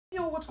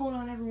What's going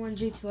on, everyone?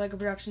 JT Lego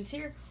Productions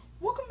here.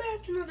 Welcome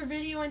back to another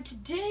video, and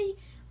today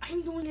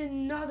I'm doing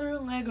another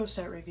Lego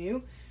set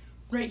review.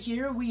 Right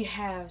here we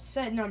have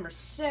set number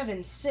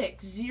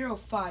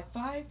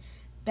 76055,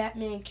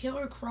 Batman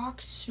Killer Croc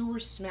Sewer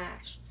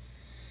Smash.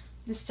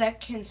 The set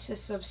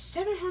consists of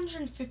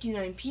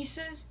 759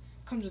 pieces,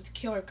 comes with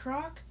Killer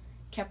Croc,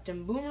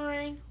 Captain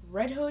Boomerang,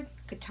 Red Hood,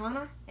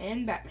 Katana,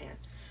 and Batman.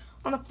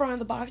 On the front of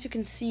the box you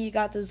can see you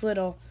got this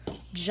little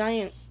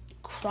giant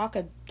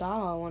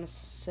crocodile, I want to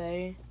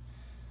say,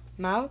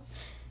 mouth.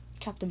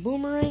 Captain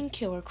Boomerang,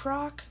 Killer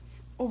Croc.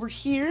 Over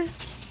here,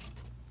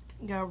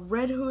 you got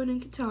Red Hood and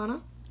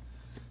Katana.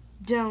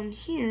 Down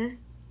here,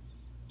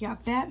 you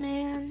got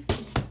Batman.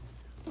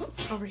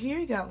 Over here,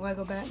 you got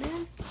Lego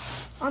Batman.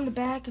 On the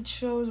back, it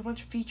shows a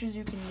bunch of features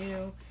you can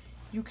do.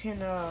 You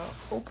can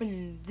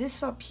open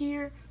this up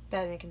here.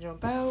 Batman can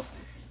jump out.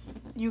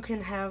 You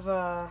can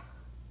have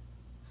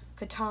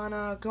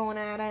Katana going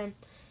at him.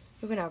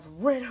 You can have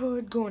Red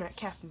Hood going at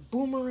Captain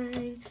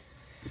Boomerang.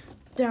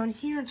 Down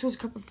here it shows a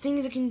couple of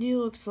things it can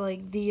do. Looks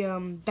like the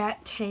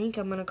bat tank,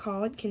 I'm gonna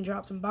call it, can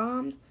drop some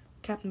bombs.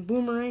 Captain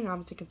Boomerang,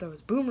 obviously can throw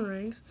his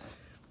boomerangs.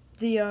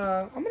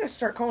 I'm gonna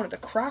start calling it the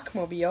Crock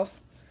mobile.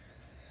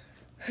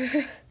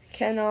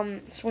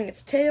 Can swing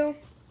its tail.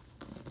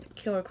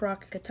 Killer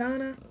Croc and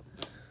Katana.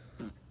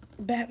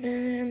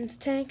 Batman's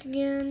tank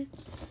again.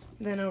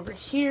 Then over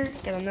here,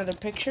 got another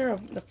picture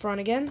of the front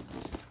again.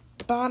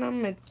 The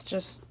bottom, it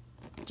just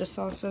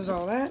all says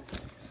all that.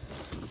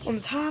 On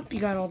the top,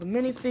 you got all the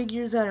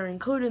minifigures that are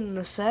included in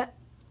the set.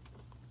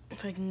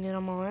 If I can get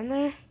them all in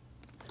there.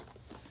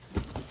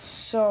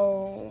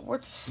 So,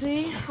 let's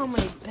see how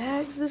many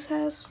bags this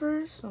has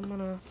first.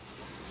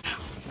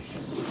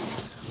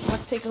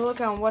 Let's take a look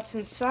on what's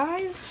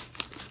inside.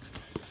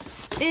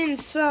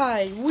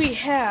 Inside, we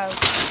have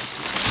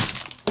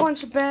a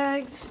bunch of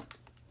bags.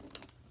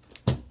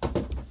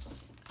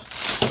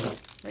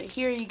 Right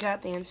here, you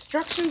got the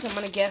instructions. I'm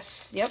gonna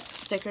guess, yep,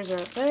 stickers are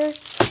up there.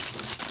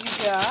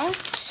 You got,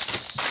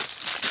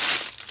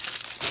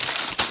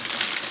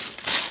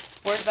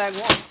 where's bag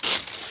one?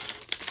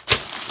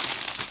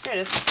 There it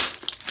is.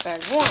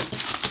 Bag 1,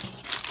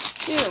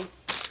 2,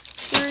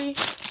 3,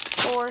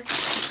 4,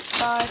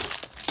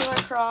 5,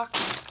 Killer Croc,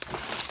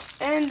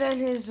 and then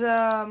his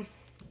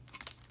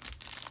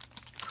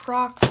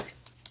Croc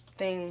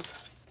thing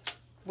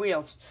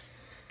wheels.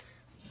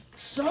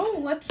 So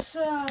let's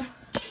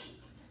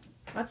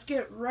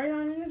get right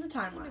on into the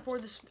time lapse. Before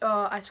this,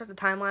 I start the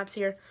time lapse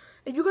here.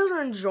 If you guys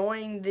are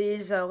enjoying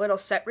these little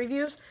set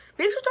reviews,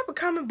 make sure to drop a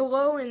comment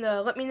below and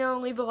let me know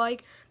and leave a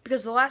like,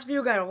 because the last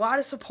video got a lot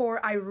of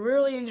support. I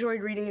really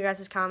enjoyed reading you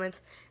guys'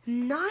 comments.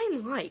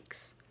 9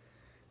 likes.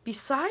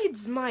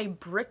 Besides my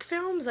brick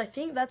films, I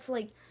think that's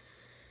like,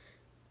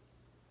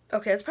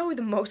 okay, that's probably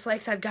the most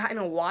likes I've got in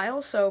a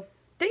while. So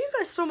thank you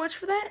guys so much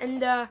for that,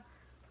 and on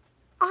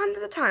to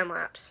the time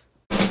lapse.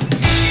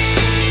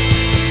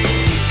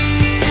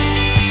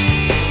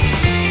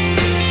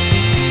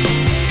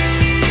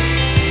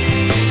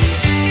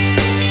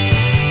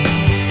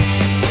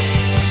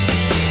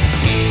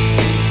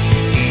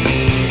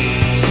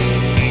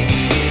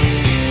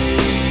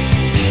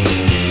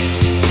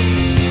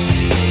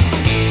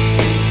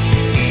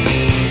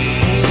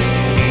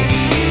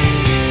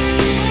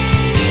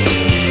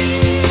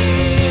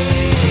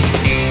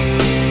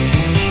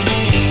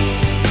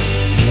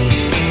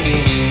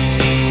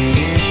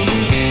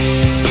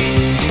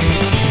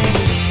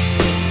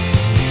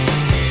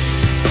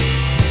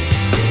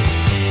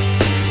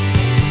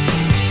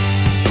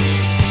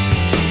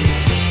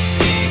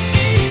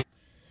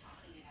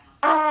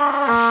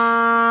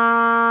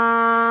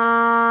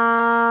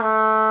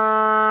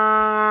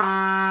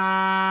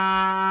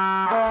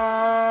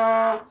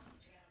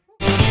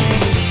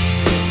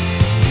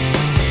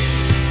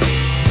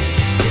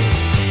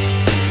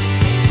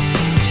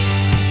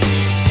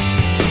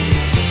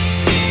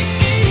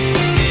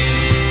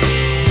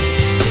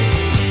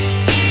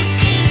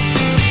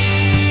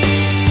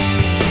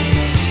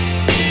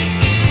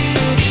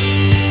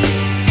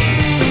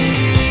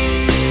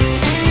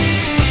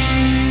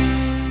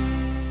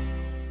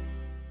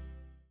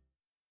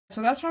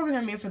 So that's probably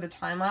going to be it for the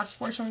time-lapse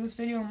portion of this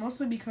video,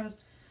 mostly because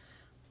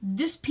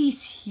this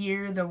piece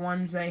here, the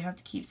ones I have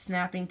to keep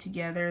snapping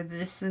together,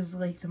 this is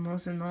like the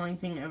most annoying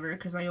thing ever,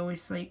 because I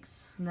always like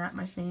snap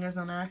my fingers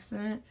on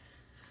accident.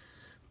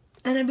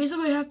 And I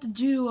basically have to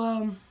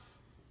do,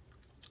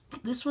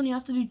 this one you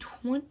have to do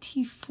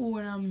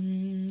 24, and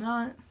I'm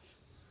not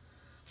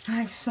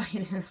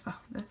excited about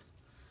this.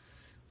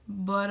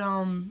 But,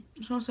 I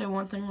just want to say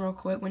one thing real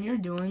quick. When you're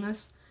doing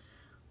this,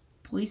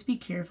 please be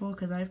careful,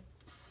 because I've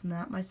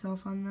snap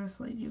myself on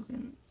this. Like, you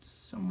can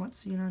somewhat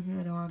see it on here.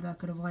 I don't have that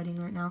good of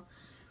lighting right now.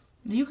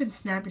 But you can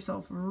snap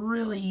yourself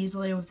really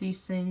easily with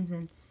these things,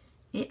 and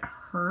it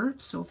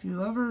hurts. So if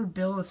you ever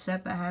build a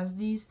set that has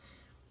these,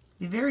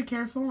 be very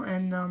careful.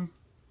 And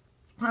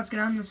let's get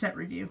on to the set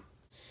review.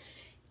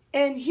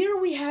 And here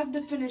we have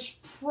the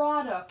finished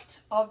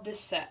product of the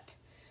set.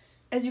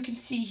 As you can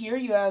see here,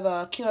 you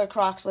have Killer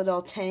Croc's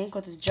little tank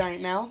with his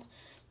giant mouth.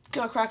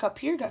 Killer Croc up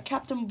here. Got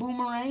Captain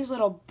Boomerang's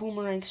little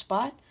boomerang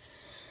spot.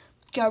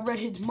 Got Red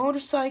Hood's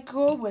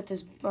motorcycle with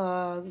his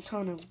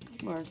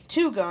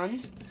two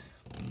guns,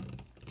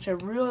 which I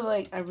really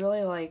like. I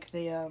really like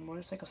the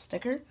motorcycle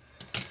sticker.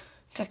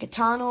 Got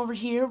Katana over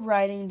here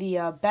riding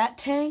the Bat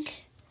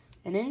Tank,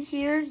 and in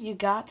here you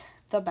got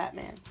the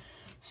Batman.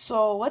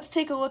 So let's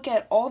take a look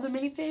at all the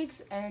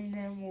minifigs, and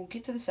then we'll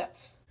get to the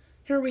sets.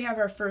 Here we have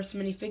our first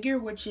minifigure,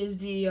 which is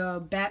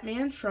the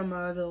Batman from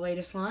the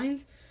latest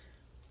lines.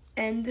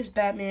 And this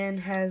Batman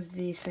has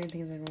the same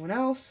thing as everyone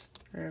else,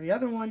 or every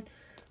other one.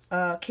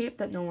 Cape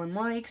that no one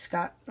likes.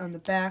 Got on the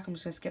back, I'm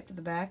just going to skip to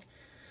the back.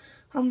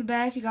 On the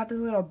back, you got this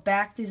little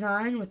back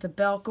design with the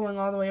belt going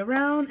all the way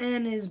around,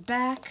 and his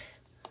back.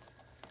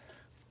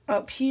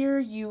 Up here,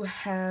 you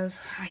have,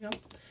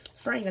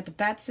 front, you got the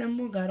bat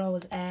symbol, got all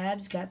his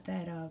abs, got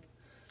that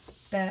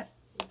bat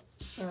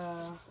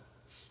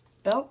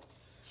belt.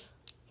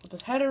 Flip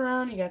his head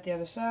around, you got the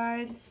other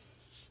side.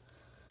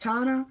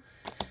 Katana,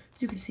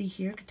 as you can see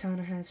here,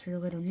 Katana has her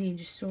little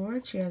ninja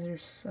sword. She has her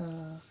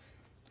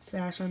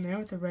sash on there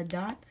with a red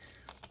dot.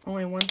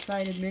 Only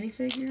one-sided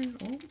minifigure.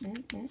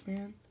 Oh,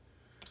 man.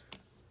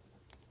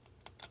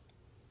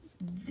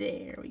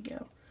 There we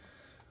go.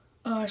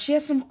 She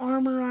has some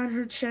armor on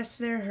her chest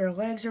there. Her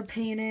legs are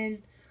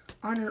painted.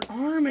 On her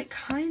arm,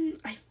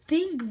 I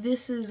think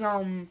this is,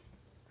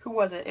 who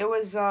was it? It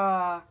was,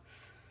 oh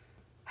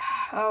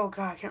god,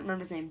 I can't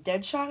remember his name.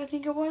 Deadshot, I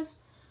think it was.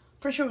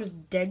 Pretty sure it was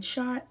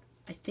Deadshot,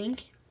 I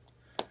think.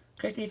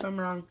 Correct me if I'm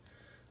wrong.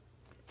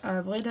 I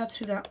believe that's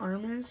who that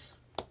arm is.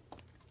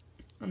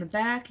 On the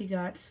back, you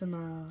got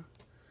some,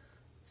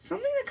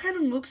 something that kind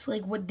of looks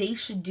like what they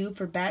should do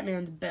for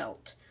Batman's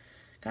belt.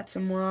 Got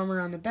some more armor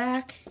on the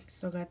back.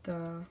 Still got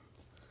the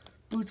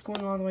boots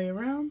going all the way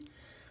around.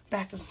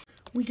 Back to the...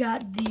 We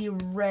got the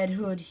Red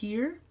Hood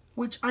here,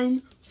 which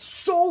I'm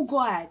so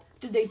glad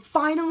that they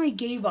finally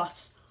gave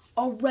us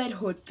a Red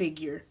Hood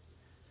figure.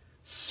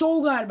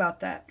 So glad about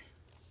that.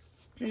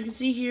 As you can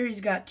see here, he's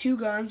got two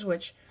guns,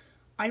 which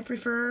I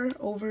prefer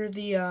over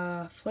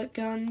the flit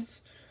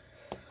guns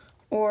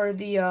or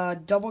the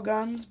double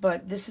guns,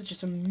 but this is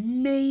just an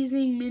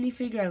amazing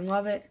minifigure. I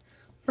love it.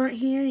 Front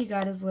here, you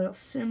got his little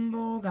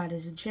symbol, got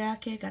his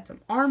jacket, got some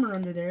armor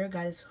under there,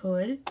 got his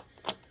hood.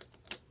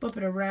 Flip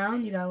it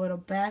around, you got a little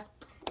back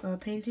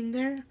painting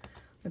there.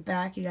 The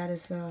back, you got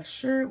his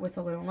shirt with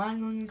a little line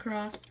going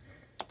across.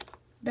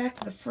 Back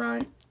to the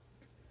front.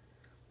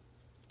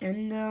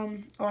 And,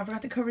 oh, I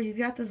forgot to cover, you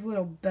got this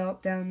little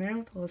belt down there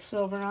with a little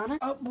silver on it.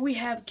 Up we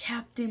have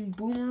Captain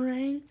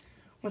Boomerang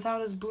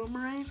without his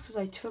boomerangs, because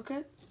I took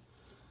it.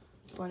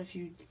 But if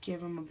you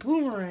give him a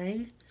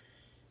boomerang,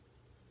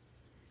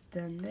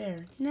 then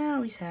there.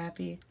 Now he's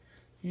happy.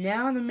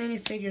 Now the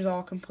minifigure's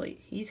all complete.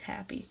 He's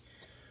happy.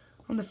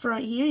 On the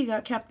front here, you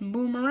got Captain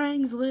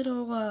Boomerang's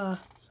little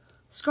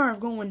scarf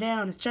going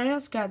down his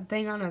chest. Got a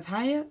thing on his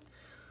hat.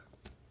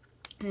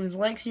 On his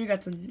legs here,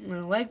 got some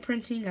little leg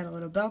printing. Got a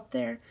little belt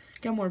there.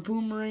 Got more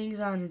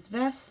boomerangs on his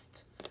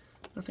vest.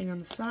 Nothing on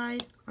the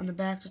side. On the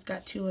back, just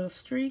got two little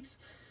streaks.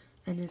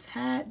 And his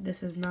hat.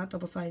 This is not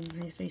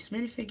double-sided face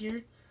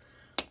minifigure.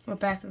 But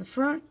back to the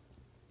front.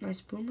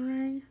 Nice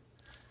boomerang.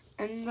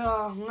 And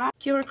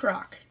Killer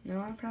Croc.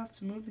 Now I'm proud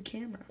to move the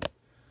camera.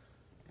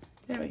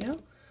 There we go.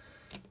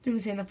 You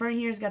can see in the front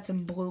here, he's got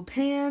some blue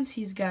pants.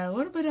 He's got a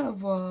little bit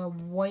of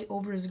white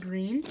over his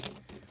green.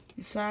 On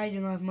the side,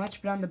 you don't have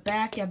much, but on the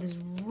back, you have this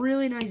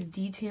really nice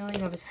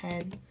detailing of his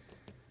head.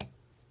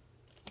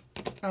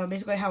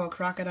 Basically how a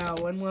crocodile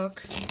would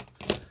look.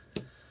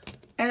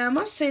 And I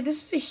must say,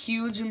 this is a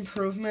huge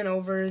improvement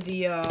over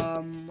the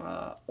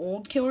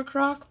old Killer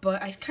Croc,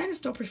 but I kind of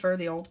still prefer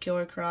the old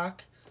Killer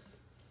Croc.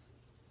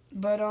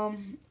 But,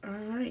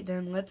 alright,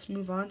 then let's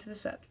move on to the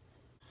set.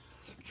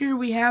 Here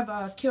we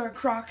have Killer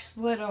Croc's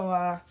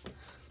little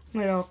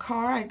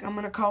car. I'm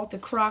going to call it the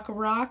Crock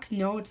Rock.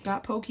 No, it's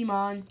not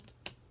Pokemon.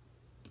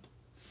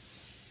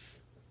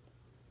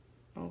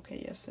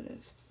 Okay, yes it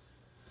is.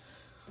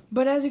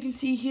 But as you can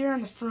see here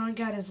on the front,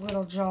 got his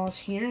little jaws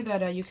here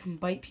that you can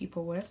bite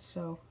people with.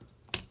 So,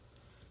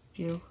 if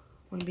you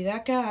want to be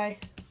that guy.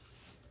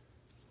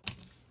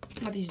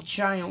 Got these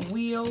giant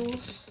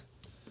wheels.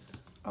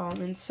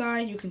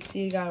 Inside, you can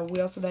see you got a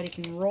wheel so that he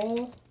can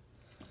roll.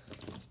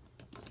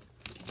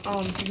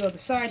 If you go to the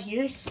side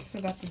here, I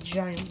got the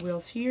giant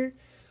wheels here.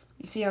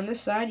 You see on this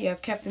side, you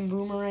have Captain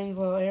Boomerang's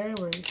little area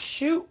where you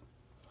shoot.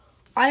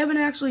 I haven't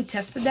actually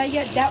tested that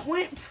yet. That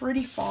went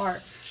pretty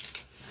far.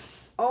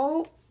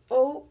 Oh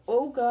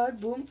god,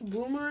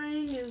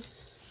 Boomerang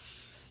is...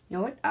 You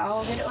know what?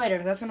 I'll get it later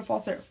because that's going to fall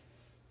through.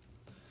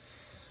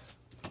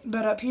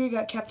 But up here, you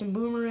got Captain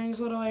Boomerang's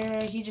little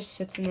area. He just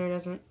sits in there,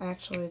 doesn't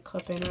actually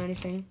clip in or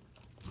anything.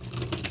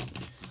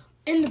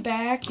 In the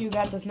back, you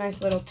got this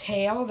nice little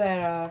tail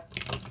that,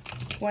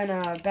 when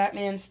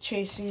Batman's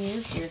chasing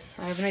you... Here,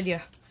 I have an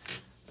idea.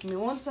 Give me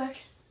one sec.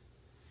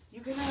 You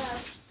can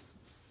have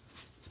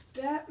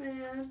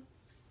Batman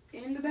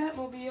in the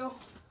Batmobile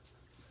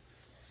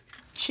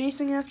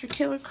chasing after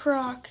Killer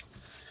Croc,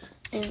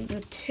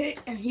 and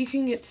he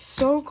can get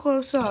so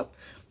close up.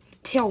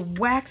 tail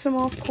whacks him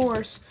off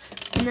course,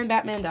 and then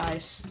Batman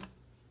dies.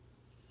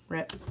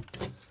 Rip.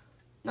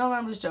 No,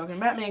 I'm just joking.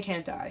 Batman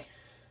can't die.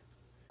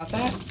 Got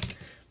that.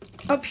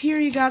 Up here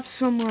you got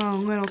some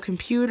little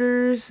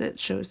computers. It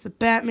shows the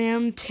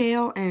Batman,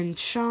 tail, and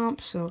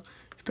chomp. So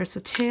you press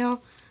the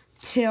tail.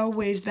 Tail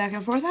waves back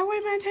and forth. I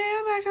wave my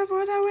tail back and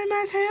forth. I wave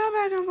my tail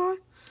back and forth.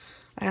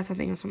 I guess I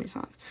think of so many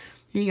songs.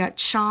 Then you got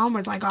chomp where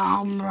it's like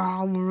why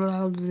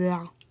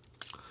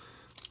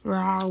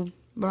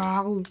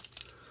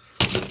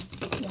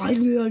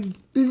did I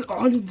be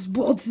on its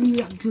bottom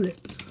actually?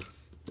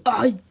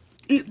 I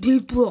eat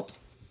people.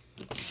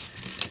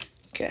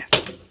 Okay.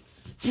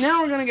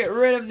 Now we're gonna get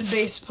rid of the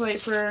base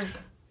plate for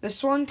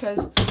this one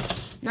because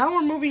now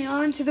we're moving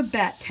on to the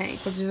Bat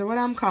Tank, which is what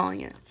I'm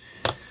calling it.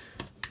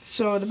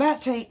 So the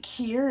Bat Tank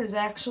here is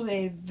actually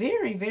a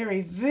very,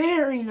 very,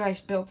 very nice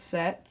built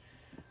set.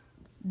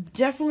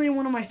 Definitely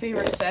one of my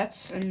favorite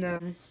sets, and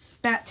the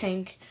Bat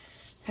Tank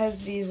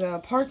has these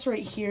parts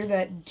right here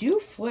that do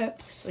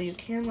flip, so you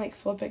can like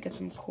flip it, get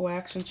some cool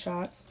action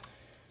shots.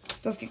 It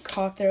does get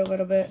caught there a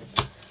little bit.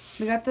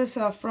 We got this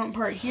front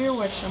part here,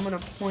 which I'm gonna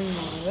point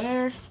over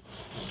there.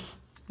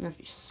 And if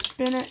you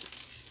spin it,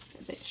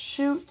 they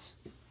shoot.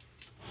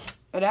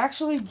 It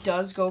actually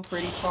does go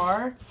pretty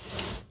far.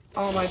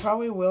 I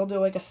probably will do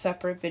like a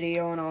separate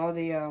video on all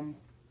the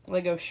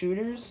Lego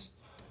shooters.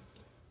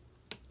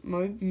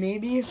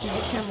 Maybe if we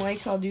get 10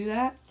 likes, I'll do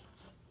that.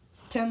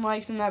 10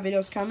 likes and that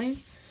video's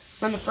coming.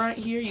 On the front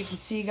here, you can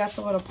see you got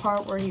the little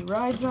part where he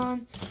rides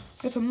on.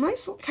 Got some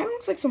nice, kind of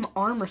looks like some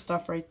armor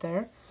stuff right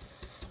there.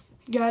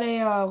 Got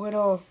a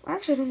little,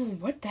 actually I don't know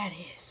what that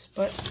is,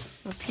 but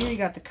up here you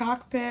got the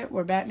cockpit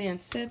where Batman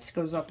sits,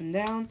 goes up and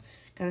down.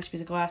 Got this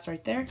piece of glass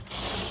right there.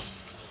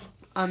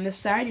 On this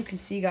side, you can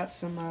see you got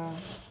some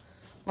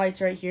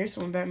lights right here,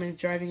 so when Batman's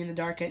driving in the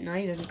dark at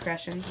night, he doesn't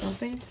crash into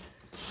something.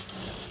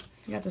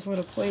 You got this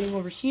little plating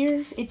over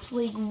here. It's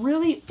like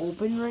really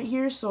open right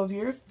here, so if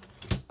you're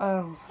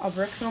a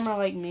brick filmer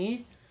like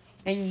me,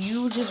 and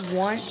you just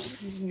want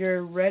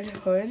your red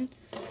hood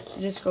to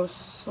just go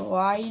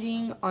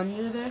sliding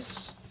under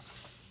this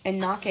and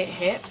not get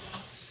hit,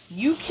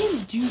 you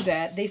can do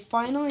that. They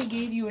finally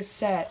gave you a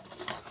set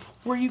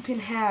where you can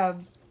have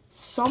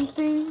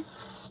something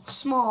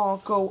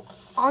small go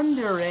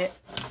under it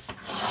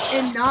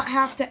and not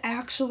have to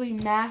actually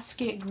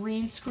mask it,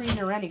 green screen,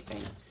 or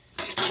anything.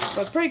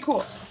 So it's pretty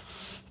cool.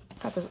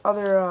 Got this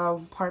other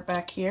part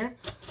back here.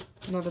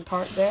 Another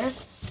part there.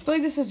 I feel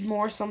like this is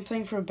more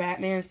something for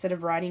Batman instead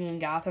of riding in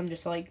Gotham,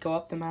 just to like go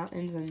up the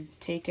mountains and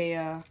take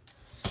a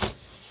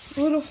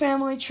little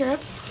family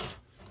trip.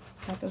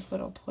 Got this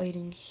little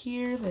plating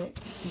here that you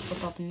can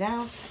flip up and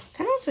down.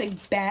 Kind of looks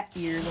like bat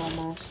ears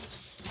almost.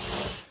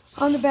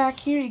 On the back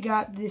here you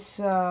got this,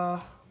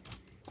 I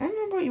don't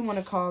remember what you want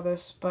to call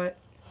this, but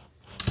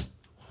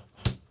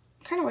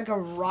kind of like a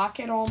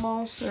rocket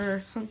almost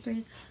or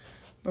something.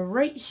 But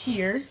right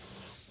here,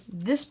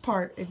 this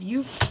part, if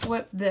you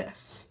flip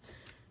this,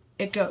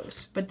 it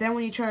goes. But then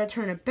when you try to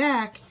turn it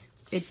back,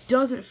 it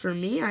doesn't for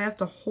me. I have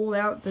to hold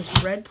out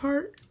this red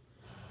part.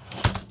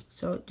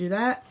 So do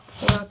that.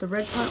 Hold out the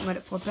red part and let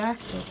it flip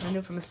back. So if I do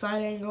it from a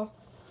side angle,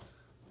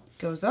 it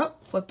goes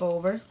up, flip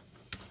over.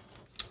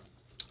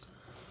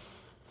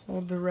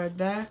 Hold the red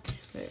back.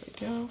 There we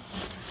go.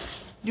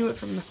 Do it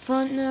from the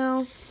front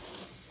now.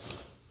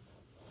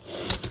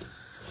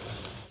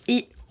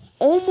 It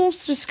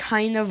almost just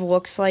kind of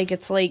looks like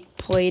it's like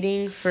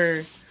plating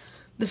for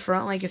the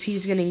front. Like if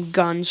he's getting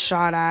guns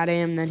shot at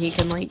him, then he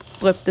can like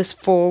flip this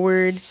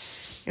forward.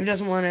 If he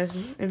doesn't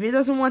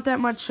want that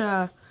much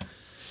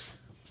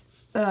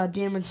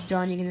damage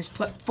done, you can just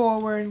flip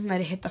forward and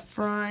let it hit the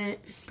front,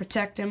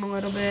 protect him a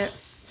little bit.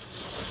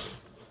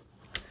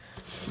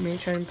 Let me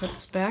try and put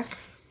this back.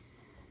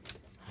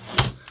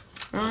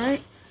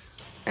 Alright,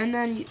 and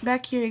then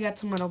back here you got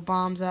some little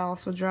bombs that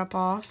also drop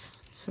off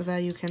so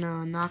that you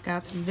can knock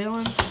out some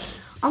villains.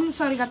 On the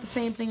side you got the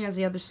same thing as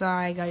the other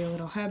side. Got your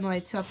little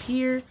headlights up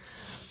here,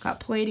 got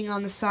plating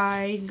on the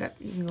side,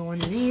 you can go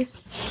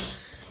underneath,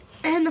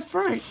 and the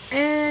front.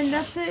 And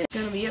that's it.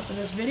 That's gonna be it for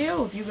this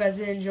video. If you guys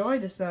did enjoy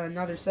this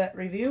another set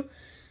review,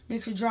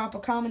 make sure to drop a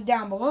comment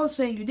down below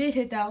saying you did.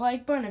 Hit that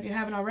like button. If you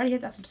haven't already,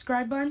 hit that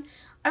subscribe button.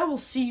 I will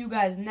see you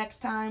guys next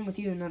time with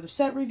either another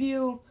set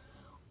review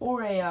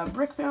or a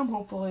brick film.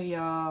 Hopefully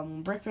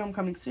brick film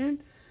coming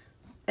soon.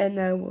 And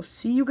I will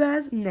see you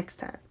guys next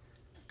time.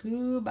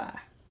 Goodbye.